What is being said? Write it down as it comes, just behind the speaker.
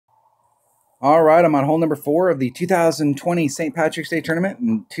All right, I'm on hole number 4 of the 2020 St. Patrick's Day Tournament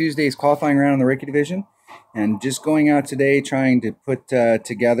and Tuesday's qualifying round in the Ricky Division. And just going out today trying to put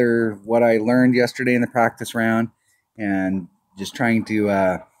together what I learned yesterday in the practice round and just trying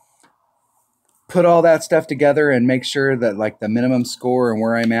to put all that stuff together and make sure that like the minimum score and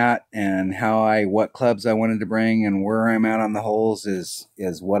where I'm at and what clubs I wanted to bring and where I'm at on the holes is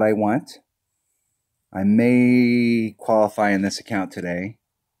what I want. I may qualify in this account today,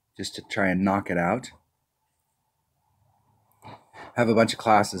 just to try and knock it out. I have a bunch of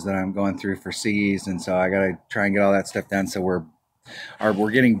classes that I'm going through for C's, and so I got to try and get all that stuff done. So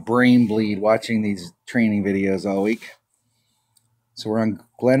we're getting brain bleed watching these training videos all week. So we're on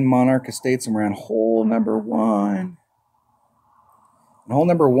Glen Monarch Estates, and we're on hole number 1. And hole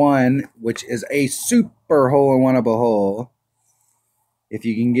number 1, which is a super hole-in-one-able hole, if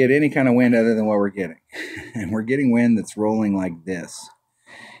you can get any kind of wind other than what we're getting. And we're getting wind that's rolling like this.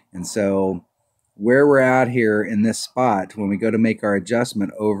 And so where we're at here in this spot, when we go to make our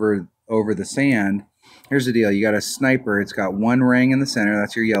adjustment over the sand, here's the deal. You got a sniper. It's got one ring in the center.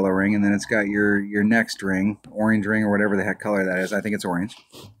 That's your yellow ring. And then it's got your next ring, orange ring, or whatever the heck color that is. I think it's orange.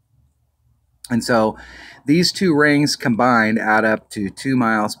 And so these two rings combined add up to 2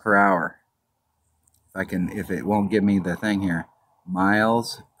 miles per hour. If it won't give me the thing here.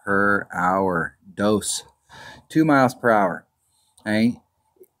 Miles per hour. Dose. 2 miles per hour. Okay?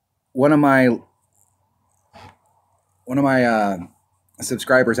 One of my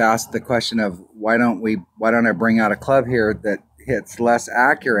subscribers asked the question of why don't I bring out a club here that hits less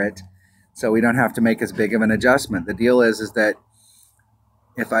accurate so we don't have to make as big of an adjustment. The deal is that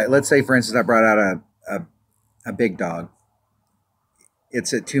if let's say for instance I brought out a big dog,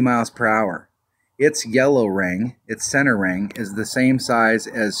 it's at 2 miles per hour. Its yellow ring, its center ring, is the same size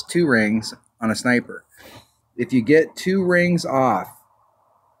as 2 rings on a sniper. If you get 2 rings off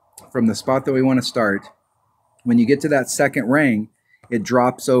from the spot that we want to start, when you get to that second ring, it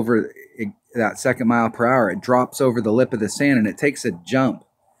drops over that 2 mile per hour. It drops over the lip of the sand, and it takes a jump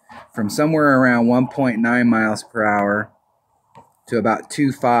from somewhere around 1.9 miles per hour to about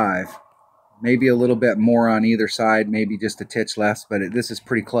 2.5, maybe a little bit more on either side, maybe just a titch less, but this is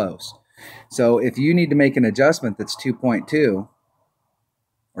pretty close. So if you need to make an adjustment that's 2.2,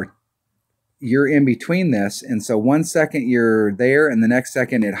 you're in between this, and so 1 second you're there and the next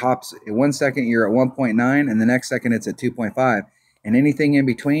second it hops. 1 second you're at 1.9 and the next second it's at 2.5, and anything in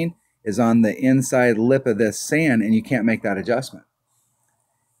between is on the inside lip of this sand, and you can't make that adjustment.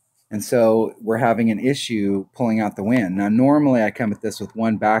 And so we're having an issue pulling out the wind. Now normally I come at this with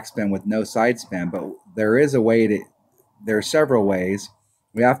 1 backspin with no side spin, but there are several ways.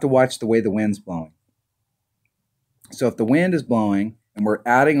 We have to watch the way the wind's blowing. So if the wind is blowing and we're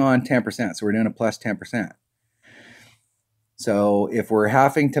adding on 10%, so we're doing a plus 10%. So if we're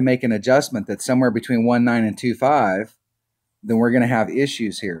having to make an adjustment that's somewhere between 1.9 and 2.5, then we're going to have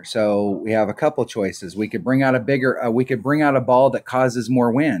issues here. So we have a couple choices. We could bring out a ball that causes more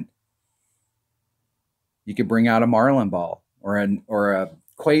wind. You could bring out a marlin ball or a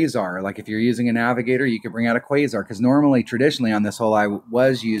quasar. Like if you're using a navigator, you could bring out a quasar, because normally, traditionally on this hole, I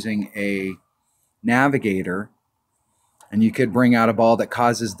was using a navigator. And you could bring out a ball that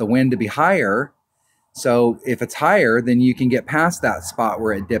causes the wind to be higher. So if it's higher, then you can get past that spot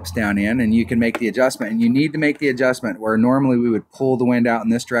where it dips down in, and you can make the adjustment. And you need to make the adjustment where normally we would pull the wind out in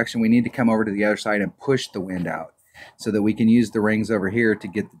this direction. We need to come over to the other side and push the wind out so that we can use the rings over here to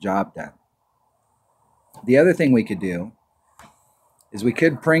get the job done. The other thing we could do is we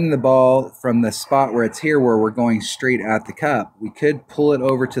could bring the ball from the spot where it's here, where we're going straight at the cup. We could pull it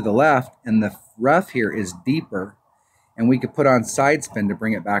over to the left, and the rough here is deeper, and we could put on side spin to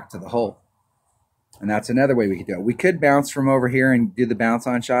bring it back to the hole. And that's another way we could do it. We could bounce from over here and do the bounce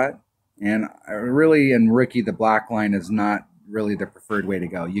on shot. And really in rookie, the black line is not really the preferred way to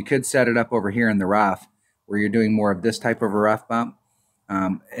go. You could set it up over here in the rough where you're doing more of this type of a rough bump,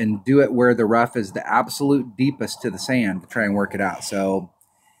 and do it where the rough is the absolute deepest to the sand to try and work it out. So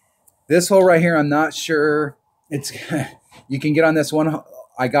this hole right here, I'm not sure. You can get on this one.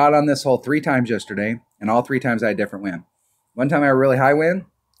 I got on this hole 3 times yesterday, and all 3 times I had different wind. One time I had a really high wind,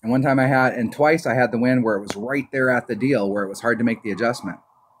 and twice I had the wind where it was right there at the deal, where it was hard to make the adjustment.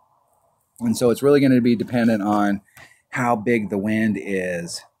 And so it's really going to be dependent on how big the wind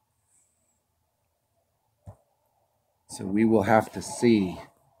is. So we will have to see.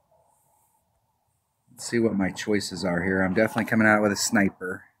 Let's see what my choices are here. I'm definitely coming out with a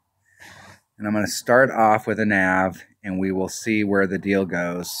sniper. And I'm going to start off with a nav, and we will see where the deal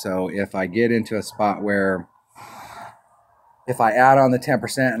goes. So if I get into a spot where if I add on the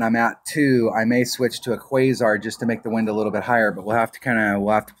 10% and I'm at 2, I may switch to a Quasar just to make the wind a little bit higher, but we'll have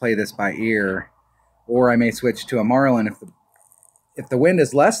to play this by ear. Or I may switch to a Marlin. If the wind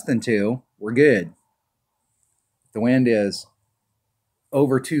is less than 2, we're good. If the wind is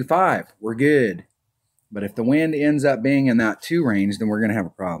over 2.5, we're good. But if the wind ends up being in that 2 range, then we're going to have a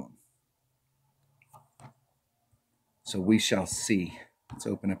problem. So we shall see. Let's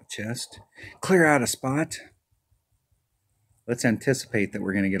open up a chest. Clear out a spot. Let's anticipate that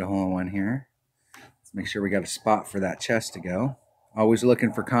we're going to get a hole-in-one here. Let's make sure we got a spot for that chest to go. Always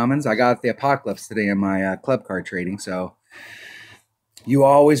looking for commons. I got the Apocalypse today in my club card trading, so you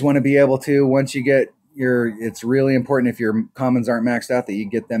always want to be able to, once you get it's really important if your commons aren't maxed out that you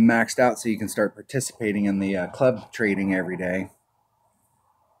get them maxed out so you can start participating in the club trading every day.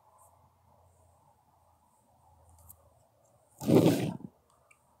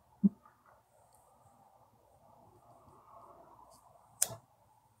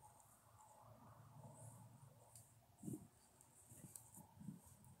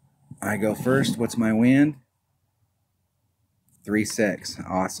 I go first. What's my wind? 3.6.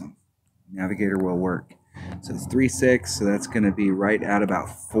 Awesome. Navigator will work. So it's 3.6, so that's going to be right at about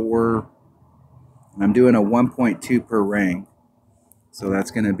 4. And I'm doing a 1.2 per ring. So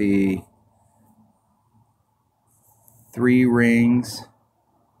that's going to be 3 rings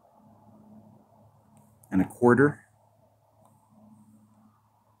and a quarter.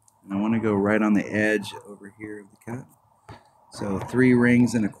 And I want to go right on the edge over here of the cut. So 3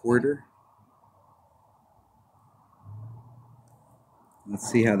 rings and a quarter. Let's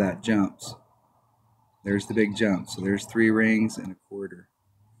see how that jumps. There's the big jump. So there's 3 rings and a quarter.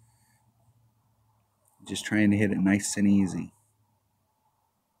 Just trying to hit it nice and easy.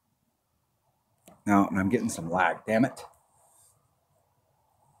 Now, I'm getting some lag, damn it.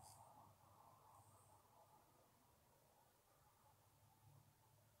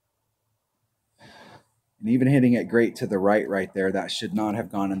 And even hitting it great to the right there, that should not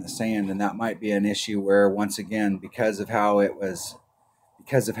have gone in the sand. And that might be an issue where, once again, because of how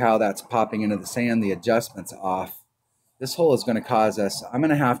that's popping into the sand, the adjustment's off. This hole is going to cause us, I'm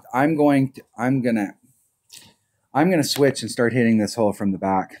going to switch and start hitting this hole from the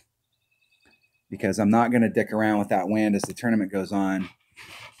back, because I'm not going to dick around with that wind as the tournament goes on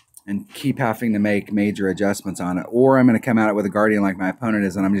and keep having to make major adjustments on it. Or I'm going to come at it with a Guardian like my opponent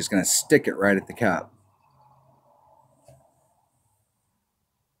is, and I'm just going to stick it right at the cup.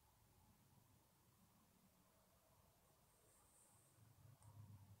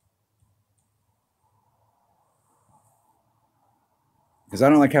 Because I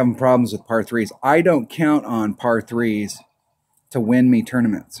don't like having problems with par 3s. I don't count on par 3s to win me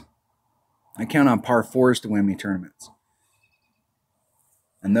tournaments. I count on par 4s to win me tournaments.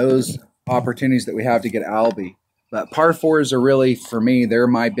 And those opportunities that we have to get Albie. But par 4s are really, for me, they're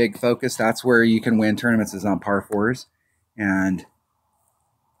my big focus. That's where you can win tournaments, is on par 4s. And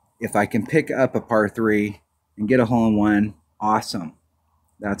if I can pick up a par 3 and get a hole-in-one, awesome.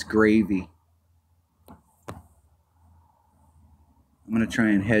 That's gravy. I'm going to try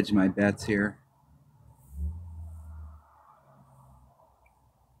and hedge my bets here.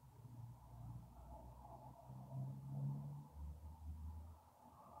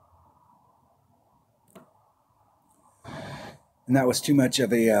 And that was too much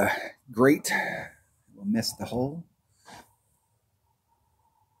of a great. We'll miss the hole.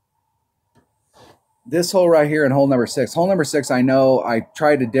 This hole right here in hole number 6. Hole number 6, I know I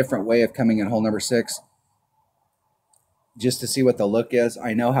tried a different way of coming in hole number 6 just to see what the look is.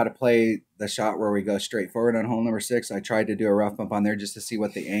 I know how to play the shot where we go straight forward on hole number 6. I tried to do a rough bump on there just to see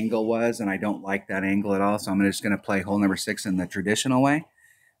what the angle was, and I don't like that angle at all. So I'm just going to play hole number 6 in the traditional way.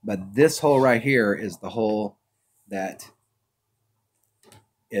 But this hole right here is the hole that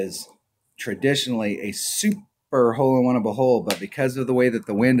is traditionally a super hole-in-one-able hole, but because of the way that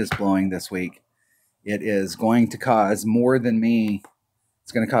the wind is blowing this week, it is going to cause more than me.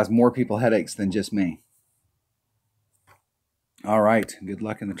 It's going to cause more people headaches than just me. All right, good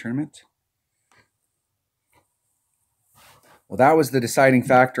luck in the tournament. Well, that was the deciding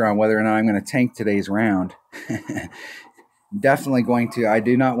factor on whether or not I'm going to tank today's round. Definitely going to. I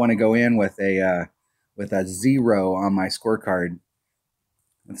do not want to go in with a 0 on my scorecard.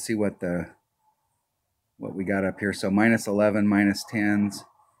 Let's see what we got up here. So -11, -10s.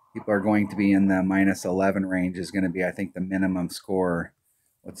 People are going to be in the -11 range is going to be, I think, the minimum score.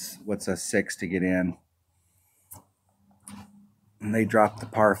 What's a 6 to get in? And they dropped the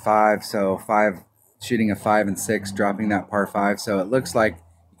par 5, so shooting a 5 and 6, dropping that par 5. So it looks like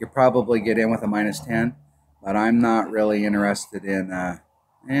you could probably get in with a -10, but I'm not really interested in. I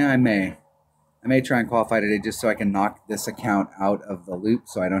may. I may try and qualify today just so I can knock this account out of the loop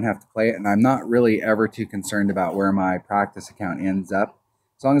so I don't have to play it. And I'm not really ever too concerned about where my practice account ends up.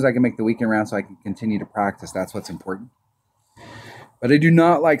 As long as I can make the weekend round so I can continue to practice, that's what's important. But I do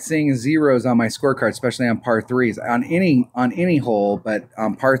not like seeing zeros on my scorecard, especially on par threes, on any hole, but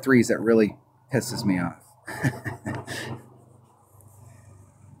on par threes, that really pisses me off.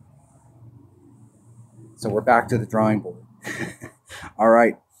 So we're back to the drawing board. All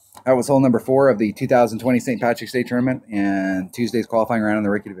right. That was hole number 4 of the 2020 St. Patrick's Day Tournament and Tuesday's qualifying round in the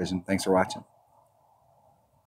Rookie Division. Thanks for watching.